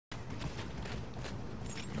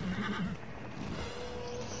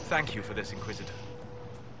thank you for this, Inquisitor.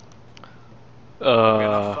 We're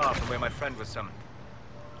not far from where my friend was summoned.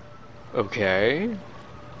 Okay.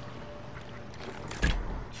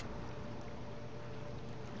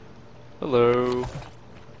 Hello.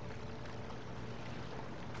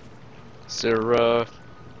 Is there,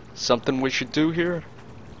 something we should do here?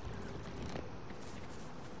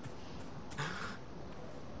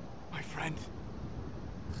 My friend.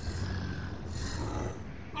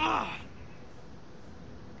 Ah!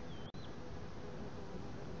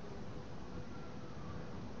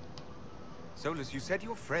 Solas, you said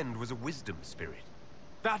your friend was a wisdom spirit.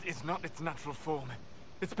 That is not its natural form.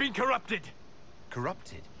 It's been corrupted.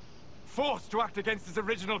 Corrupted? Forced to act against its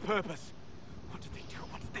original purpose. What did they do?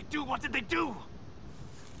 What did they do? What did they do?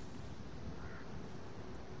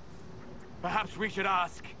 Perhaps we should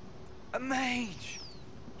ask. A mage!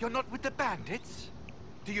 You're not with the bandits?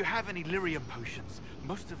 Do you have any lyrium potions?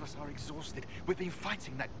 Most of us are exhausted. We've been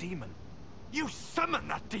fighting that demon. You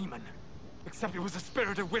summoned that demon! Except it was a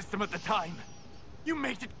spirit of wisdom at the time. You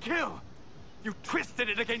made it kill! You twisted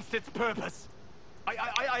it against its purpose!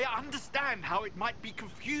 I understand how it might be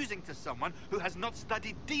confusing to someone who has not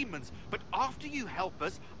studied demons, but after you help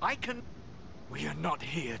us, I can... We are not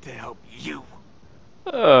here to help you.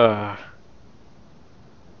 Word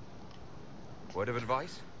of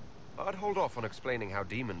advice? I'd hold off on explaining how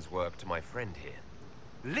demons work to my friend here.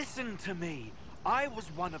 Listen to me. I was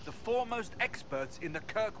one of the foremost experts in the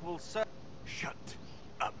Kirkwall Circle. Shut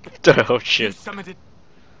up. Oh You shit. summoned it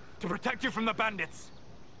to protect you from the bandits.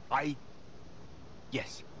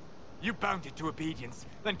 Yes. You bound it to obedience,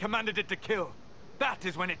 then commanded it to kill. That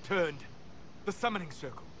is when it turned. The summoning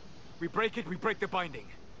circle. We break it, we break the binding.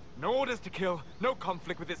 No orders to kill, no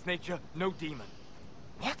conflict with its nature, no demon.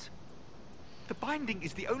 What? The binding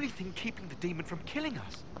is the only thing keeping the demon from killing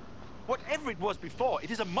us. Whatever it was before,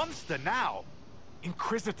 it is a monster now.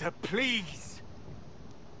 Inquisitor, please.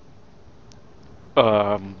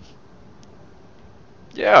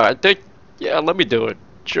 Yeah, I think, yeah, let me do it.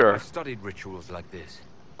 Sure. I've studied rituals like this.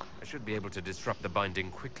 I should be able to disrupt the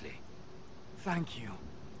binding quickly. Thank you.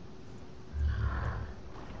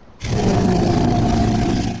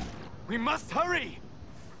 We must hurry!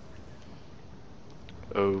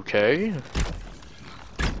 Okay.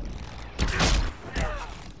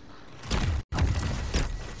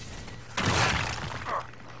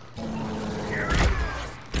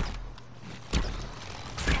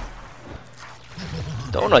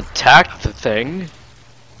 Don't attack the thing.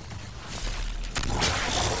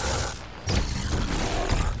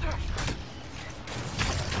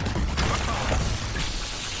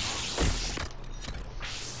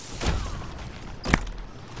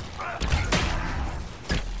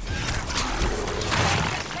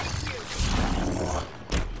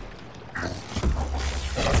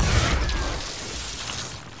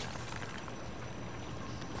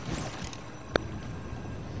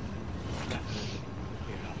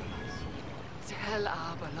 Tel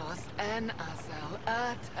Abalos en Asel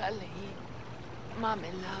Atali.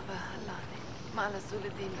 Mamilava Halani.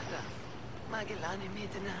 Malasuladinadas. Magilani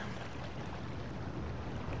Midanam.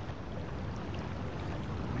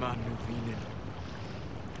 Manu Vinin.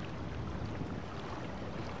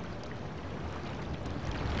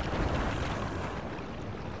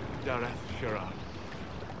 Dareth Shirad.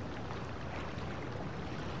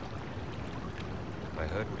 I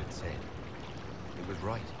heard what it said. It was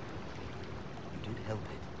right. You did help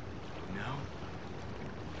it. No?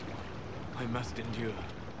 I must endure.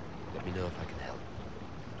 Let me know if I can help.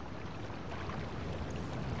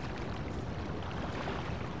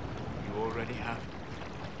 You already have.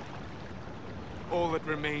 All that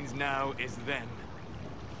remains now is then.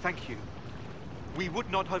 Thank you. We would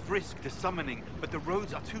not have risked the summoning, but the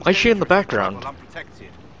roads are too Why is she in the dangerous to background? travel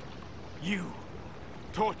unprotected. You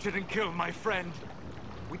tortured and killed my friend.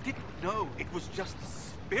 We didn't know it was just a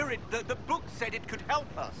spirit. The book said it could help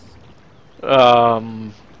us.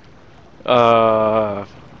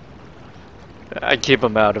 I keep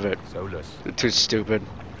him out of it. Solas. They're too stupid.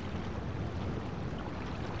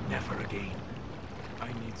 Never again. I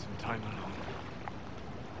need some time alone.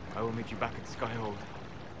 I will meet you back at Skyhold.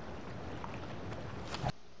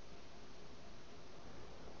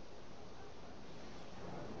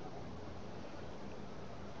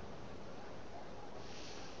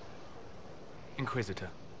 Inquisitor.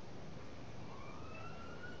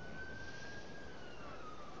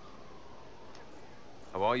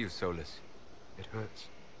 How are you, Solas? It hurts.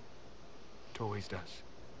 It always does.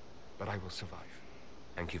 But I will survive.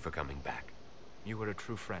 Thank you for coming back. You were a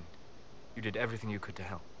true friend. You did everything you could to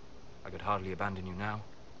help. I could hardly abandon you now.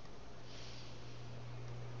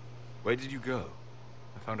 Where did you go?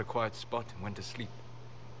 I found a quiet spot and went to sleep.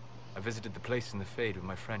 I visited the place in the Fade where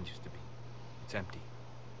my friend used to be. It's empty.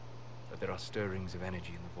 But there are stirrings of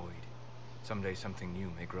energy in the void. Someday something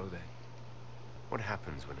new may grow there. What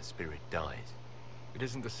happens when a spirit dies? It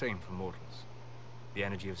isn't the same for mortals. The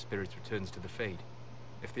energy of spirits returns to the Fade.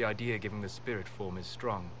 If the idea giving the spirit form is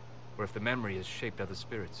strong, or if the memory has shaped other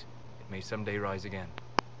spirits, it may someday rise again.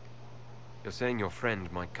 You're saying your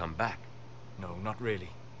friend might come back? No, not really.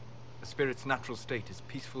 A spirit's natural state is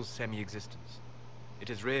peaceful semi-existence. It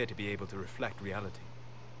is rare to be able to reflect reality.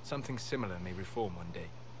 Something similar may reform one day,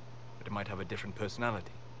 but it might have a different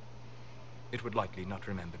personality. It would likely not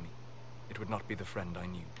remember me. It would not be the friend I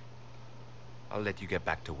knew. I'll let you get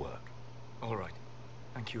back to work. All right.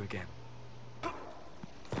 Thank you again.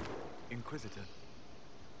 Inquisitor,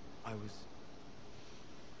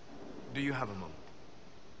 Do you have a moment?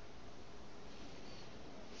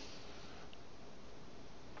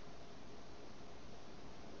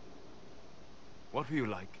 What were you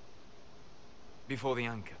like before the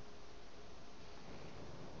anchor?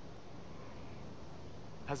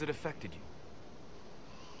 Has it affected you?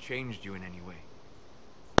 Changed you in any way?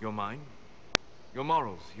 Your mind? Your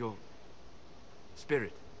morals? Your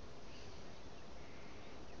spirit?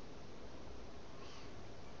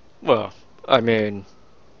 Well, I mean,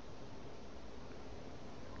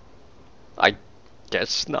 I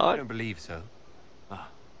guess I not. don't believe so. Ah.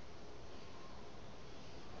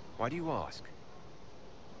 Why do you ask?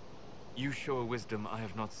 You show a wisdom I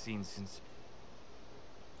have not seen since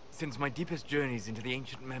my deepest journeys into the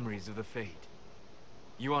ancient memories of the Fade.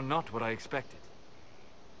 You are not what I expected.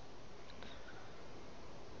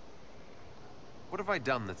 What have I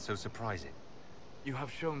done that's so surprising? You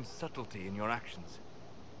have shown subtlety in your actions.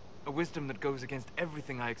 A wisdom that goes against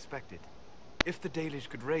everything I expected. If the Dalish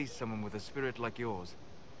could raise someone with a spirit like yours,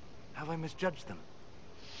 have I misjudged them?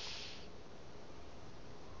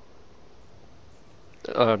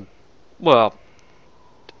 Well,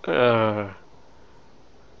 uh,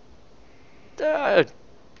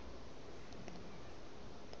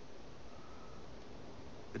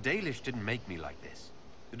 The Dalish didn't make me like this.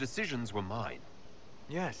 The decisions were mine.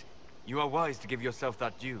 Yes, you are wise to give yourself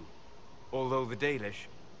that due. Although the Dalish,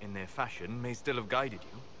 in their fashion, may still have guided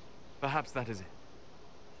you. Perhaps that is it.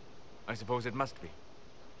 I suppose it must be.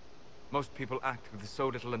 Most people act with so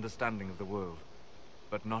little understanding of the world,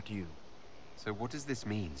 but not you. So what does this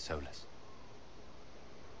mean, Solas?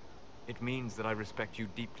 It means that I respect you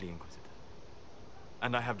deeply, Inquisitor.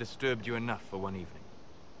 And I have disturbed you enough for one evening.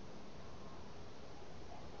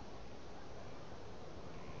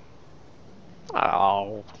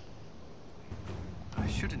 oh, I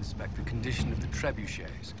should inspect the condition of the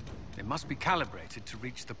trebuchets. They must be calibrated to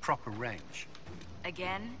reach the proper range.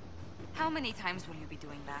 Again? How many times will you be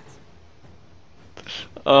doing that?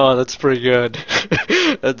 oh, that's pretty good.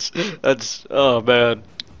 that's, oh man,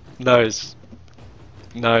 nice,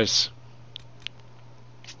 nice.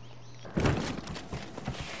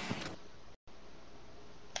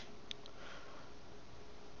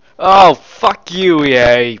 Oh, fuck you,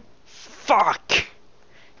 EA. Fuck!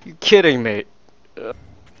 You kidding me?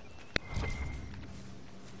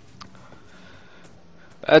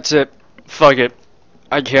 That's it. Fuck it.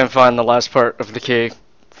 I can't find the last part of the key.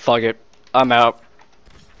 Fuck it. I'm out.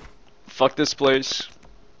 Fuck this place.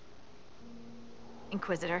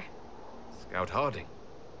 Inquisitor, Scout Harding.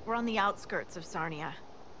 we're on the outskirts of Sarnia.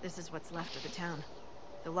 This is what's left of the town.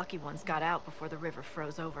 The lucky ones got out before the river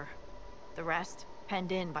froze over. The rest,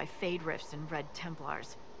 penned in by Fade Rifts and Red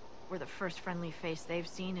Templars. We're the first friendly face they've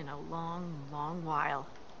seen in a long, long while.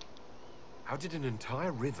 How did an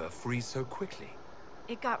entire river freeze so quickly?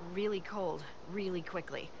 It got really cold, really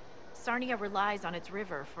quickly. Sarnia relies on its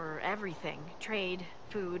river for everything. Trade,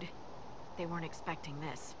 food. They weren't expecting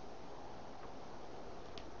this.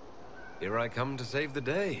 Here I come to save the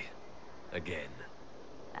day. Again.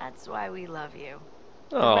 That's why we love you.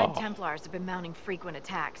 The Oh, Red Templars have been mounting frequent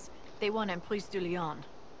attacks. They want Emprise du Lion.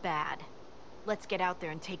 Bad. Let's get out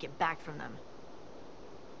there and take it back from them.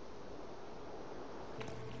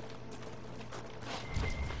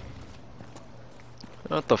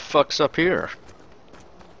 what the fuck's up here?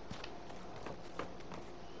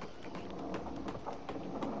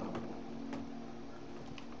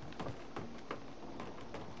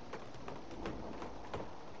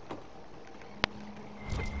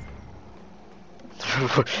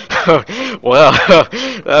 Well,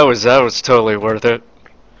 that was totally worth it.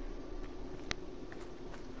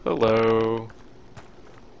 Hello.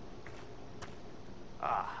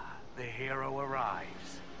 Ah, the hero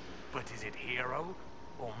arrives. But is it hero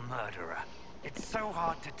or murderer? It's so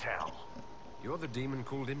hard to tell. You're the demon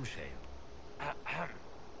called Imshale. Ahem.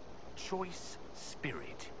 Choice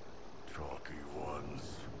spirit. Talky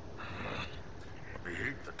ones. I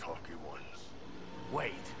hate the talky ones.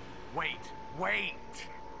 Wait.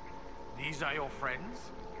 These are your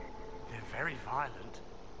friends? They're very violent.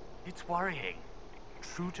 It's worrying.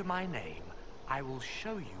 True to my name, I will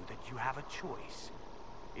show you that you have a choice.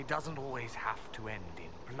 It doesn't always have to end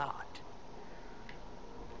in blood.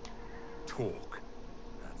 Talk.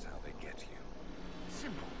 That's how they get you.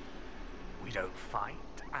 Simple. We don't fight,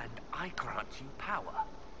 and I grant you power.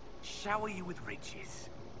 Shower you with riches.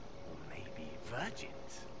 Or maybe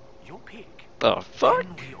virgins. Your pick. The fuck?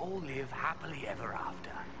 Then we all live happily ever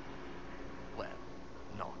after. Well,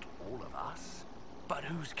 not all of us. But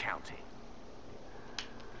who's counting?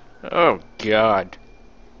 Oh god.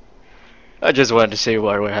 I just wanted to see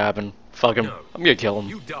what would happen. Fuck him. No, I'm gonna kill him.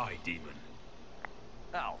 you die, demon.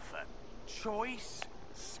 Alpha. Choice.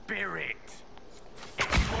 Spirit. If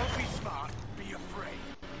you won't be smart, be afraid.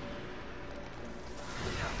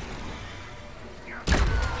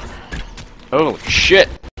 Oh shit.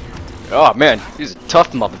 Oh man, he's a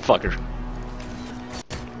tough motherfucker.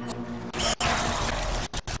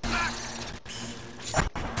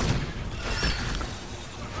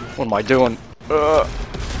 What am I doing?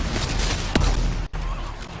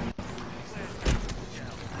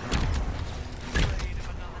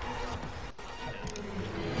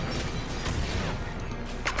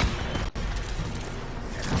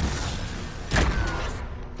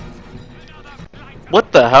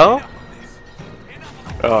 What the hell?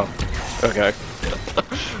 Oh, okay.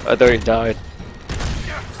 I thought he died.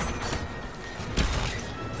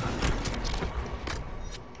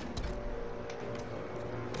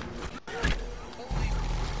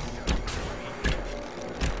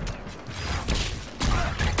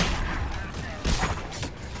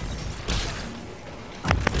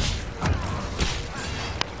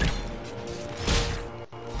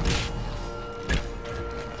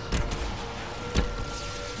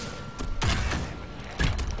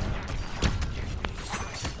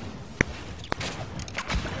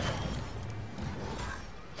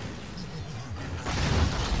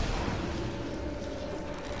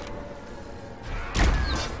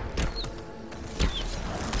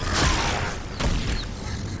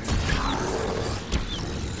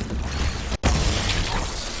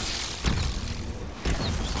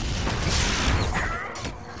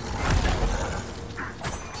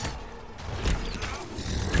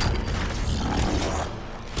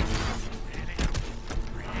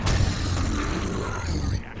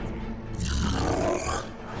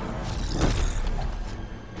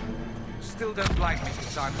 Still don't like me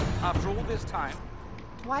this time, after all this time.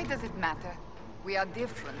 Why does it matter? We are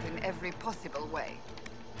different in every possible way.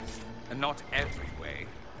 And not every way.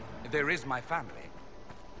 There is my family.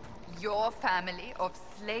 Your family of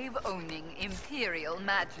slave-owning Imperial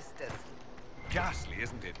Magisters. Ghastly,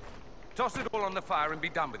 isn't it? Toss it all on the fire and be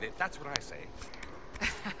done with it. That's what I say.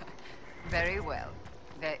 Very well.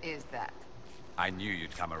 There is that. I knew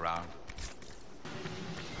you'd come around.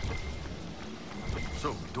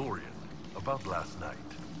 So, Dorian, about last night.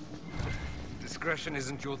 Discretion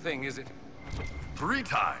isn't your thing, is it? 3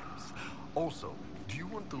 times! Also, do you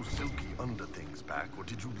want those silky underthings back, or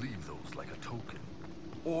did you leave those like a token?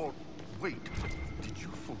 Or, wait, did you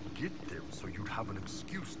forget them so you'd have an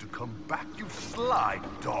excuse to come back, you sly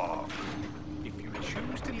dog? If you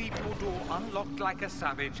choose to leave your door unlocked like a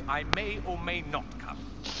savage, I may or may not come.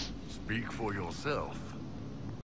 Speak for yourself.